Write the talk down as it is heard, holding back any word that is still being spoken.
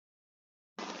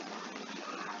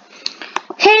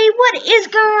What is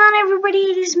going on, everybody?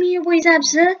 It is me, your boy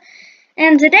Zabza,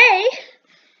 and today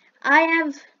I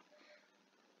have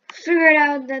figured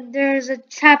out that there's a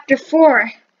chapter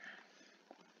 4.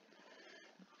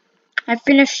 I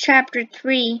finished chapter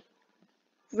 3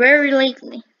 very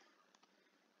lately.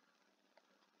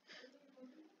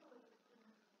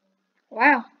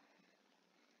 Wow.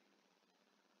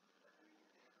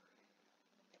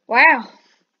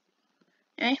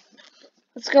 Okay,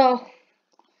 let's go.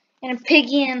 And a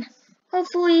piggy, and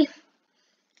hopefully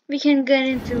we can get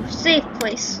into a safe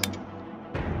place.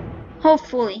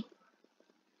 Hopefully.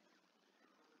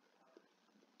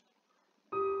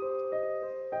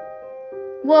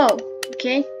 Whoa,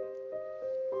 okay.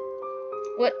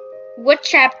 What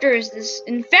chapter is this?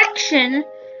 Infection?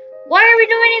 Why are we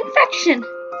doing infection?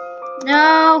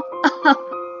 No.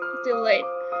 Too late.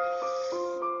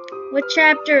 What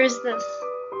chapter is this?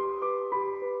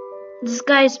 This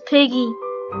guy's Piggy.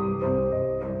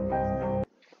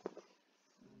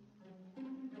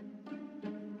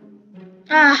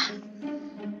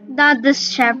 Not this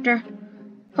chapter.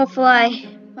 Hopefully I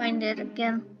find it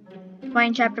again.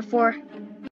 Find chapter 4.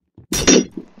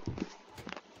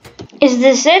 Is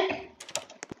this it?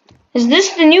 Is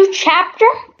this the new chapter?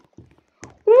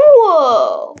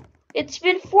 Whoa! It's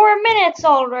been 4 minutes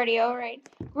already, alright.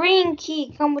 Green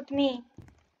key, come with me.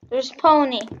 There's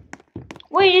Pony.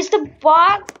 Wait, is the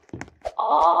bot?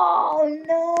 Oh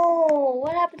no!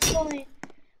 What happened to Pony?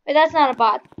 Wait, that's not a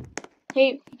bot.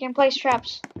 Hey, you can place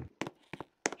traps.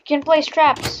 You can place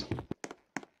traps.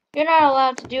 You're not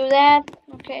allowed to do that.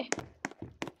 Okay.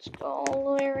 Let's go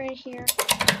all the way right here.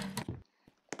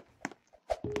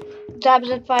 Dabs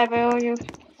at 5, I owe you.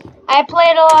 I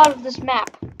played a lot of this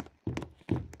map.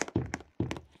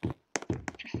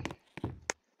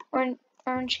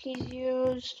 Orange keys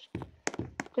used.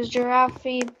 Because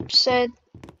Giraffe said...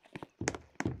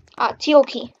 teal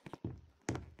key.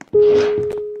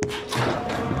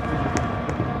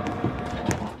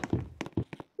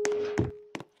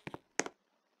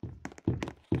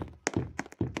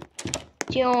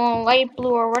 Teal, light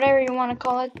blue, or whatever you want to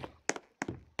call it.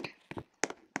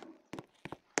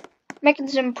 Making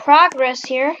some progress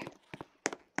here.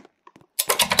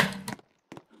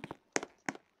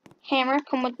 Hammer,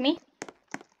 come with me.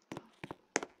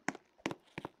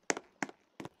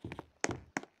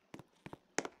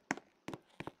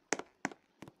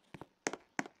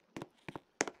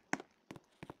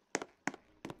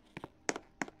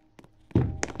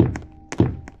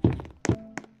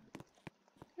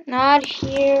 Not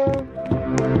here.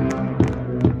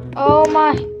 Oh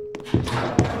my.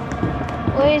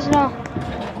 Please no.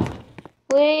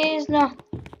 Please no.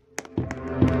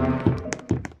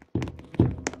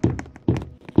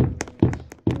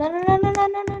 No, no, no, no, no,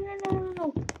 no, no, no, no,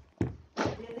 no.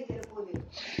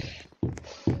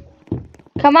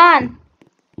 Come on.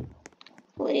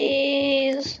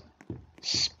 Please.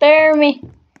 Spare me.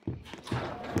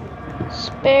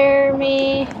 Spare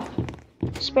me.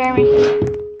 Spare me.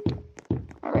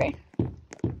 Alright.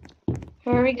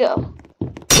 Here we go.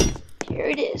 Here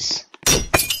it is.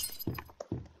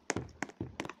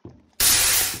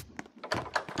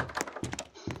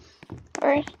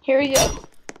 Alright, here we go.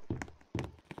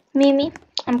 Mimi,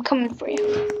 I'm coming for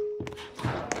you.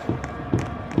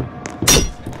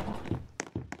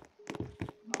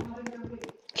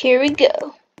 Here we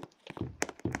go.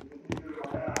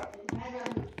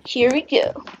 Here we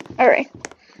go. Alright.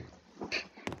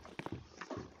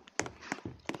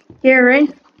 Here, right?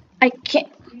 I can't.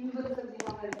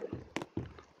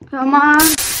 Come on.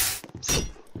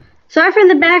 Sorry for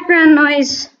the background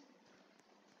noise.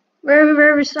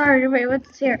 Very sorry. Wait,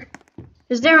 what's here?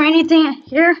 Is there anything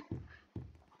here?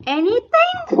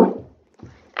 Anything?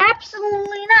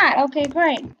 Absolutely not. Okay,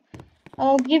 great.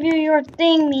 I'll give you your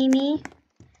thing, Mimi.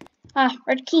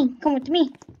 Red key, come with me.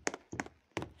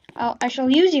 I shall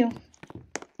use you.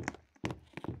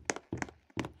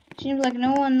 Seems like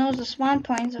no one knows the spawn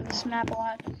points of this map a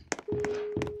lot.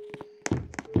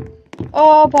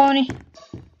 Oh, Pony.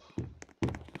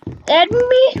 That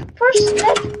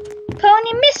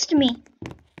Pony missed me.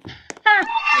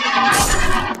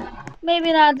 Ha!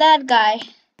 Maybe not that guy.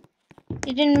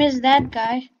 You didn't miss that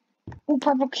guy. Ooh,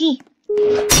 purple key.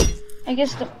 I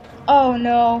guess the... Oh,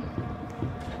 no.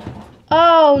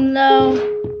 Oh, no.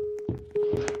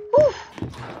 Whew.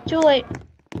 Too late.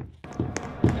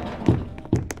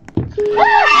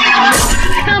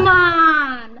 Come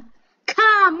on!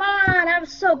 Come on! I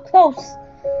was so close.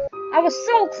 I was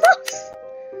so close.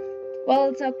 Well,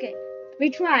 it's okay. We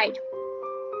tried.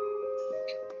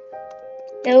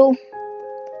 No.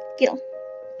 Get him.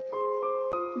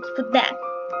 Let's put that.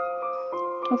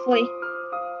 Hopefully,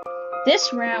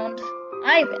 this round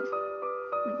Ivan.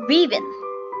 We win.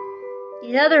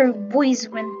 The other boys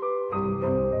win.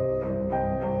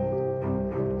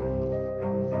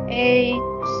 8,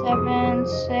 7,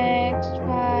 6,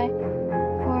 5,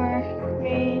 4,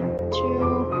 3, 2,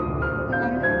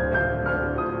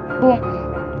 1. Boom.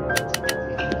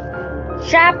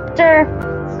 Chapter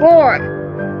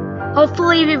 4.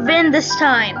 Hopefully we win this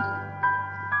time.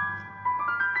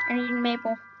 I need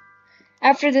maple.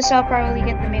 After this, I'll probably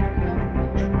get the maple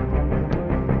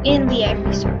in the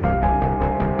episode.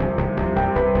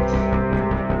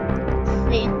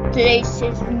 The place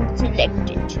has been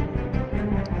selected.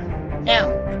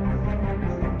 Now,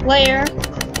 player.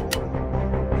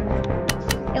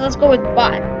 Okay, let's go with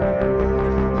bot.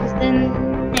 Because then,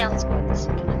 now let's go with this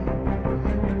again.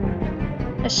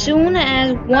 As soon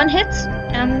as one hits,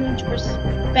 I'm going to press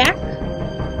back.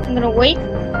 I'm gonna wait.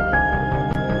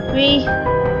 3,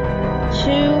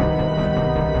 2,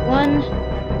 1.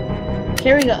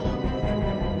 Here we go.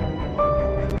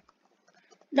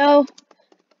 No.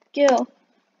 Go.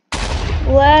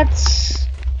 Let's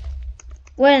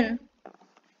win.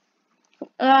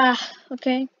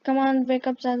 Okay. Come on, wake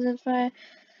up, satisfy.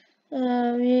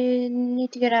 We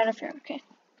need to get out of here. Okay.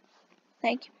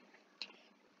 Thank you.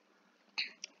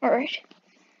 Alright.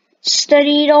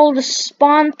 Studied all the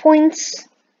spawn points.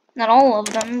 Not all of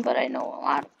them, but I know a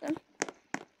lot of them.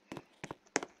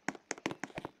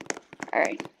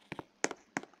 Alright.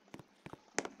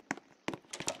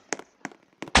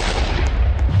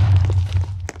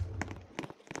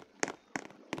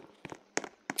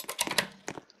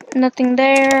 Nothing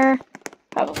there.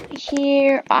 Probably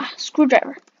here.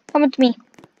 Screwdriver. Come with me.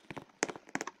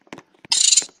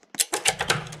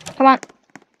 Come on.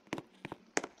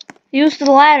 Use the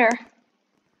ladder.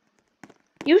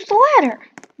 Use the ladder.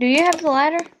 Do you have the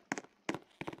ladder?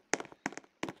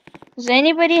 Does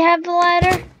anybody have the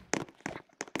ladder?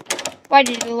 Why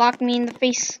did you lock me in the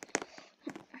face?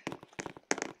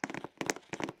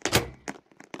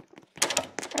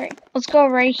 Alright, let's go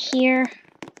right here.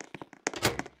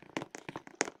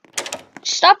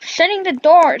 Stop shutting the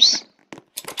doors.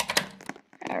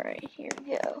 Alright, here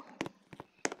we go.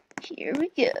 Here we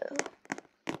go.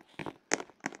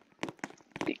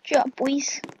 Good job,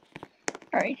 boys.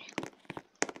 Alright.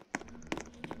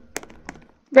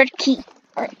 Red key.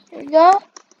 Alright, here we go.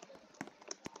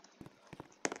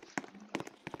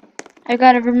 I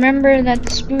gotta remember that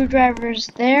the screwdriver is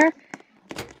there.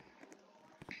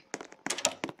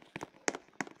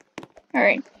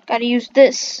 Alright, gotta use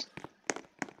this.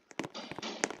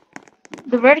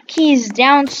 The red key is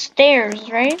downstairs,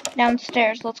 right?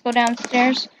 Downstairs. Let's go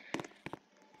downstairs.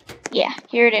 Yeah,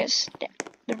 here it is.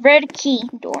 The red key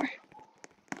door.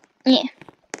 Yeah.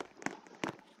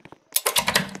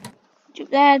 Do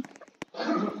that.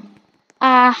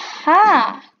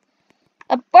 Aha!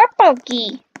 A purple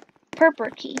key.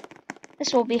 Purple key.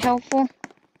 This will be helpful.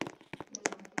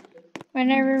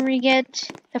 Whenever we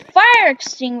get the fire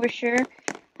extinguisher,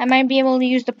 I might be able to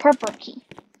use the purple key.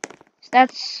 So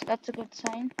that's a good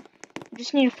sign. I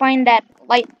just need to find that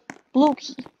light blue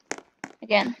key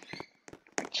again.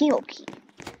 Or teal key,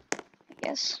 I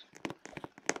guess.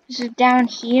 Is it down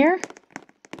here?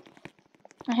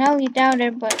 I highly doubt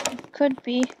it, but it could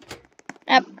be.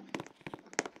 Yep.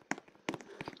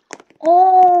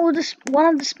 Oh, this one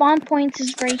of the spawn points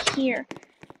is right here.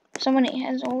 Somebody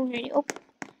has already. Oh,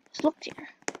 let's look here.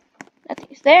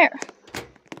 Nothing's there.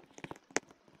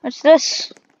 What's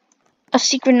this? A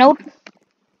secret note.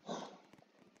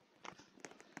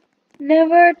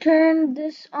 Never turn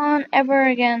this on ever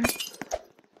again.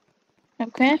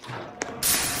 Okay.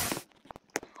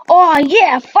 Oh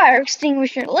yeah, fire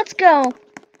extinguisher. Let's go.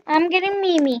 I'm getting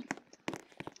Mimi.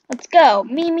 Let's go.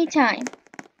 Mimi time.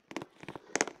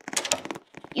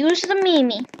 Use the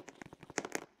Mimi.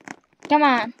 Come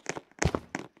on.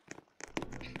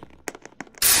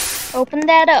 Open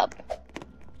that up.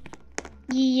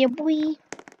 Yeah, boy.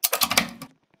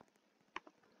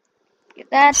 Get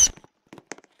that.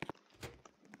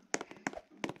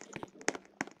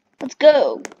 Let's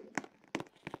go.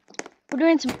 We're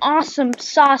doing some awesome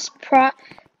sauce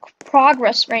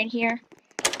progress right here.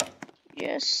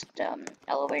 Just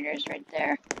elevators right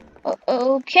there.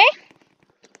 Okay.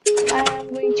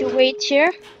 I'm going to wait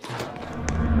here.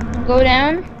 Go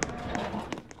down.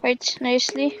 Quite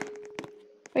nicely.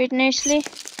 Quite nicely.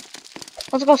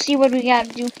 Let's go see what we gotta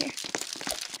do here.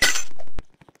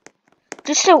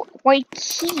 Just a white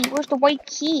key. Where's the white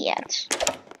key at?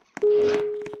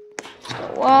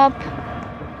 Let's go up.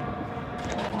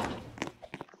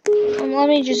 Let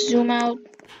me just zoom out.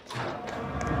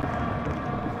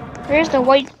 Where's the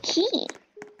white key?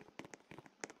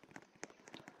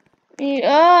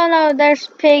 Oh no, there's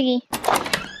Piggy.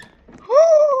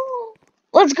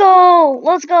 Let's go!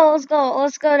 Let's go! Let's go!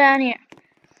 Let's go down here.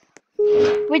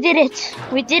 We did it!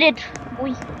 We did it!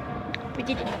 We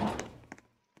did it!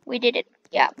 We did it!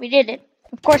 Yeah, we did it!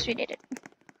 Of course we did it!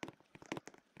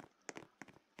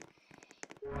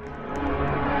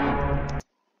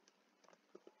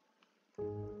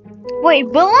 Wait,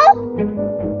 Willow?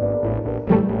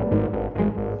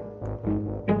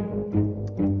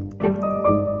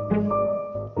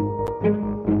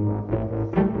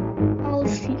 Oh,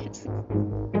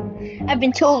 I've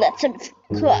been told that some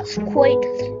cause quite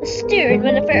stirred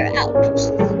when the fair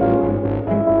outposts.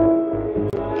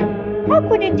 How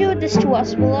could you do this to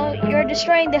us, Willow? You're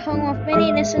destroying the home of many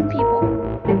innocent people.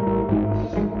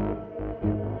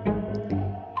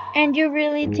 And you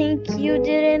really think you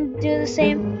didn't do the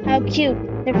same? How cute.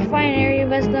 The refinery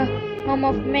was the home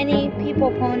of many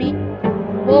people, Pony.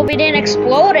 Well, we didn't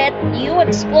explode it. You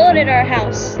exploded our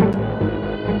house.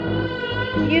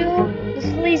 You, the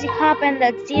sleazy cop, and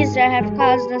that Caesar have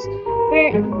caused us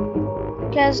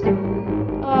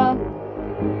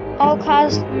all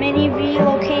caused many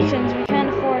relocations we can't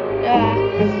afford.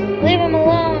 Leave him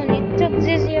alone. You took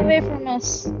Zizzy away from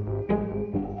us.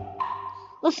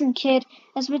 Listen, kid,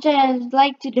 as much as I'd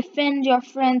like to defend your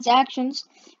friend's actions,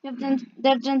 they've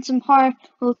done some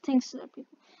horrible things to the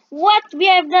people. What? We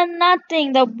have done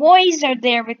nothing. The boys are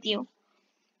there with you.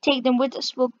 Take them with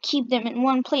us. We'll keep them in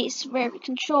one place where we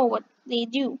control what they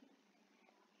do.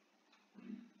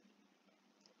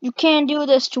 You can't do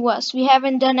this to us. We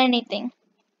haven't done anything.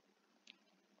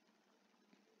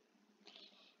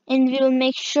 And we'll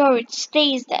make sure it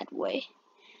stays that way.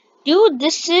 Dude,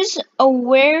 this is a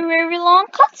very, very long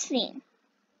cutscene.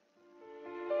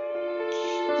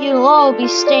 You'll all be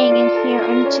staying in here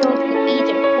until you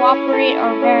either cooperate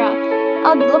or wear out.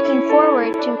 I'll be looking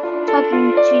forward to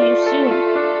talking to you soon.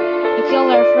 You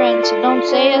killed our friends, so don't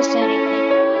say us anything.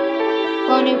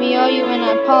 Pony, we owe you an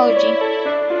apology.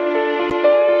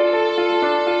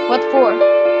 What for?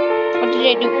 What did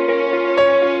I do?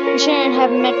 You shouldn't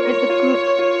have met with the group.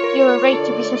 You were right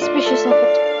to be suspicious of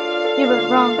it. You were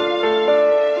wrong.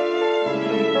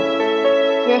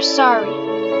 We're sorry.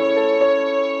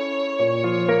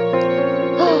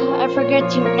 I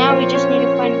forget you. Now we just need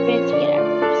to find a way to get out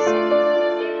of this.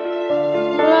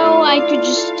 Well, I could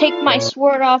just take my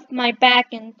sword off my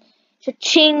back and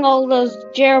cha-ching all those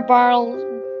jail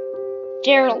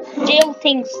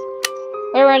things.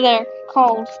 Whatever they're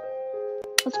called.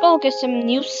 Let's go look at some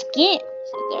new skins.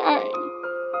 If there are any.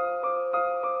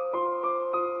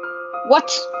 What?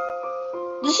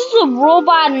 This is a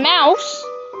robot mouse.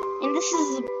 And this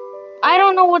is... I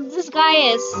don't know what this guy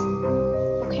is.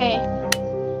 Okay.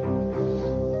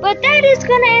 But that is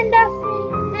gonna end up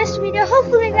this video.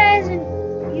 Hopefully, guys,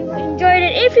 you enjoyed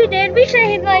it. If you did, be sure to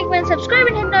hit like button, subscribe,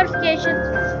 and hit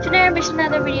notifications to never miss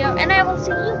another video. And I will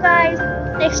see you guys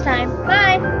next time.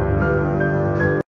 Bye.